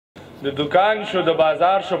د دکان شو د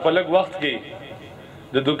بازار شو په لږ وخت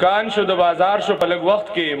کې د دکان شو د بازار شو په لږ وخت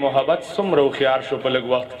کې محبت څومره هوښیار شو په لږ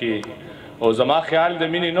وخت کې او زما خیال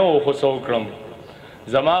د مینې نه و خو څه وکړم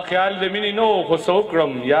زما خیال د مینې نه و خو څه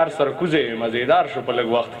وکړم یار سرکوزې مزیدار شو په لږ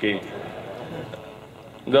وخت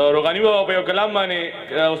کې د روغاني بابا په یو کلام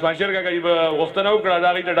باندې عثمان شیر کاکا جي به غوښتنه وکړه د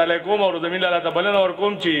هغې ته ډالۍ کوم او روزمین لالا ته بلنه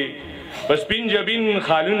ورکوم چې په سپین جبین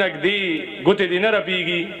خالونه ږدي ګوتې دې نه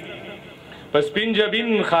رپېږي په سپین جبین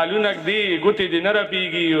خالونه ږدي ګوتې دې نه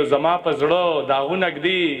رپېږي او زما په زړه داغونه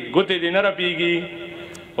ږدي ګوتې دې نه رپېږي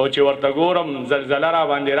او چې ورته ګورم زلزله را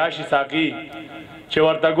باندې راشي ساقي چې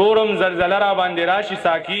ورته ګورم زلزله را باندې راشي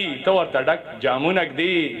ساقي ته ورته ډک جامونه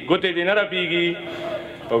ږدي ګوتې دې نه رپېږي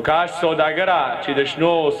او کاش سوداګره چې د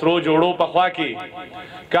شنو سرو جوړو په خوا کې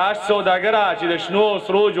کاش سوداګره چې د شنو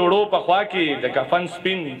سرو جوړو په خوا کې د کفن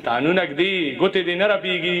سپین تانونه ږدي ګوتې دې نه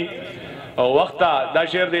رپېږي او وخته دا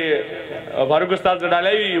شعر دی فاروق استاذ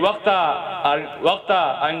ډالۍ وي وخته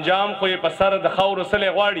انجام خو یې په سر د خاورو سلې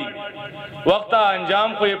غواړي وخته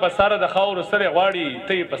انجام خو یې په سر د خاورو سلې غواړي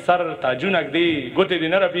ته یې په سر تاجونه ږدي ګوتې دې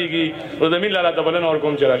نه رپېږي روزمین لالا ته بلنه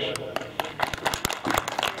ورکوم چې راشي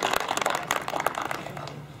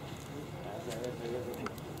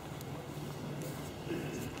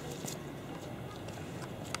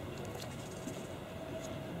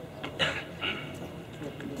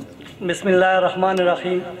بسم الله الرحمن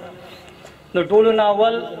الرحیم د ټولو نه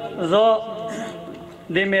اول زه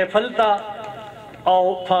د محفل ته او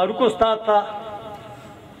فاروق استاد ته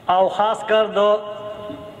او خاص کر د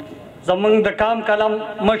زمونږ د کام قلم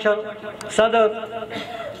مشر صدر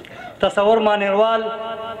تصور مانیروال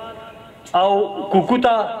او کوکو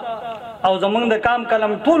ته او زمونږ د کام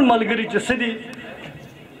قلم ټول ملګري چې څه دي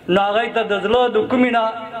نو هغوی ته د زړه د کومې نه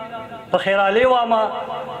په خیرالې وامه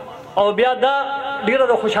او بیا دا ډیره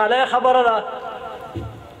د خوشحالۍ خبره ده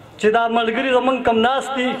چې دا ملګري زمونږ کم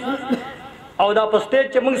ناست دي او دا په سټیج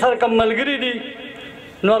چې موږ سره کم ملګري دي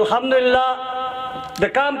نو الحمدلله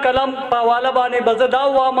د کام قلم په حواله باندې به زه دا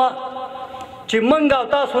ووامه چې موږ او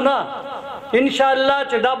تاسو نه انشاءالله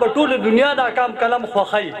چې دا به ټوله دنیا دا کام قلم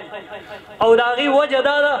خوښوي او د هغې وجه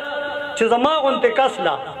دا ده چې زما غوندې کس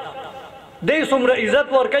له دی څومره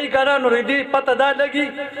عزت ورکوي که نه نو دې پته دا لګي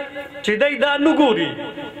چې دی دا نه ګوري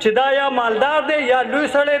چې دا یا مالدار دی یا لوی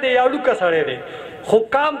سړی دی یا ډوکه سړی دی خو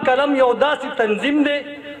کام قلم یو داسې تنظیم دی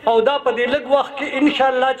او دا په دې لږ وخت کې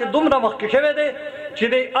انشاءالله چې دومره مخکې شوی دی چې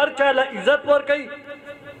دی هر چا له عزت ورکوي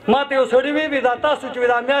ما ته یو سړي وی دا تاسو چې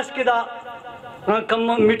دا میاشت کې دا کوم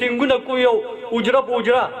میټینګونه کوي یو اجره په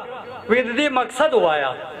اجره وی د دې مقصد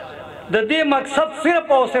ووایه د دې مقصد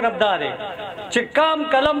صرف او صرف دا دی چې کام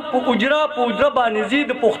قلم په اجره باندې ځي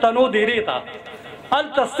د پښتنو ډیرې ته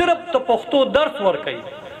هلته صرف د پښتو درس ورکوي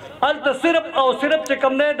هلته صرف او صرف چې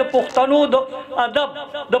کوم دی د پښتنو د ادب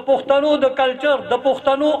د پښتنو د کلچر د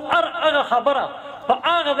پښتنو هر هغه خبره په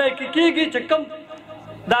هغه ځای کې کېږي چې کوم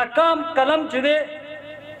دا کام قلم چې دی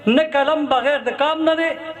نه قلم بغیر د کام نه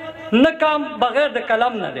دی نه کام بغیر د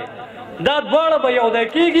قلم نه دی دا دواړه به یو ځای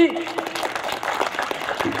کېږي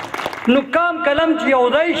نو کام قلم چې یو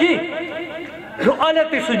ځای شي نو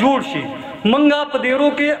هلته څه جوړ شي منګه په دیرو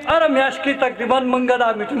کې هره میاشت کې تقریبا منګه دا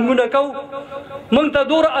میټینګونه کوو موږ ته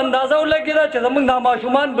دوره اندازه ولګېده چې زموږ دا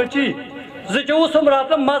ماشومان بچي زه چې اوس هم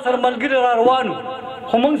راتلم ما سره ملګري را روان وو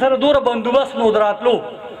خو موږ سره دوره بندوبست نو د راتلو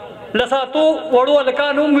له ساتو وړو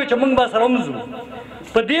هلکان هم وي چې موږ به سره هم ځو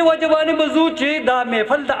په دې وجه باندې به ځو چې دا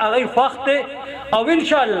محفل د هغوی خوښ دی او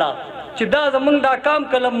انشاءالله چې دا زموږ دا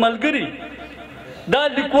کام قلم ملګري دا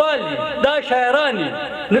لیکوال دا شاعران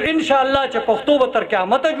نو انشاءالله چې پښتو به تر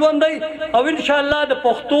قیامته ژوندی او انشاءالله د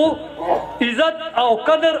پښتو عزت او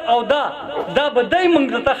قدر او دا به دی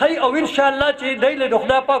موږ ته ښیي او انشاءالله چې دی له د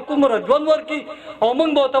خدای پاک عمره ژوند ورکړي او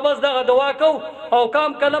موږ به ورته بس دغه دعا کوو او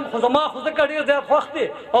کام قلم خو زما خو ځکه ډېر زیات خوښ دی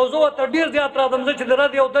او زه ورته ډېر زیات راځم زه چې د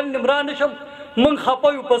رد یو دل نمرا نه شم موږ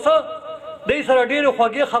خفه یو په څه دی سره ډېرې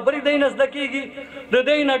خوږې خبرې دی نه زده کېږي د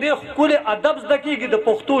دی نه ډېر ښکلی ادب زده کېږي د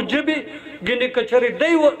پښتو ژبې ګنې که چېرې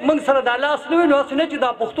دی موږ سره دا لاس نه وي نو هسې نه چې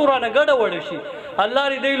دا پښتو رانه ګډه وړه شي الله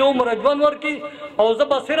دې دی له عمره ژوند ورکړي او زه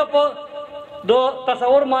به صرف د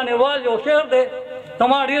تصور مانیوال یو شعر دی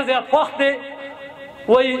زما ډېر زیات خوښ دی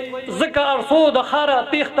وایي ځکه ارسو د ښاره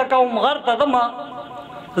تېښته کوم غر ته ځمه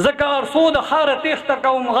ځکه ارسو د ښاره تېښته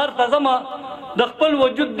کوم غر ته ځمه د خپل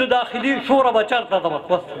وجود د داخلي شوره به چېرته ځمه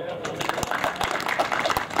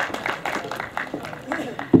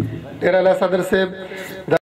ډېر اعلی صدر صاحب